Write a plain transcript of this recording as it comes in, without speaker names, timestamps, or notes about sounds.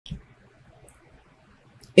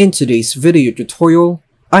In today's video tutorial,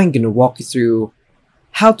 I'm going to walk you through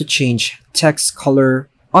how to change text color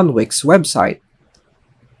on Wix website.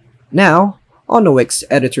 Now, on the Wix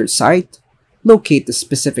editor site, locate the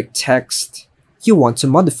specific text you want to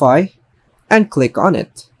modify and click on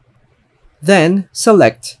it. Then,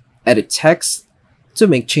 select Edit Text to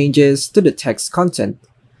make changes to the text content.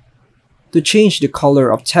 To change the color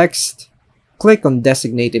of text, click on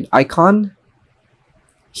designated icon.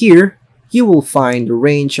 Here, you will find a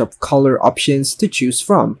range of color options to choose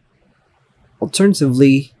from.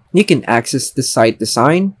 Alternatively, you can access the site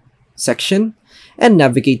design section and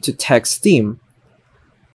navigate to text theme.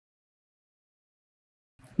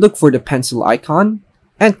 Look for the pencil icon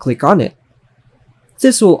and click on it.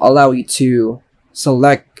 This will allow you to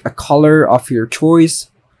select a color of your choice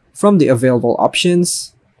from the available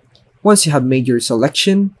options. Once you have made your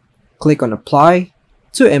selection, click on Apply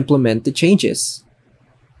to implement the changes.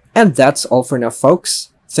 And that's all for now,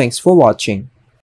 folks. Thanks for watching.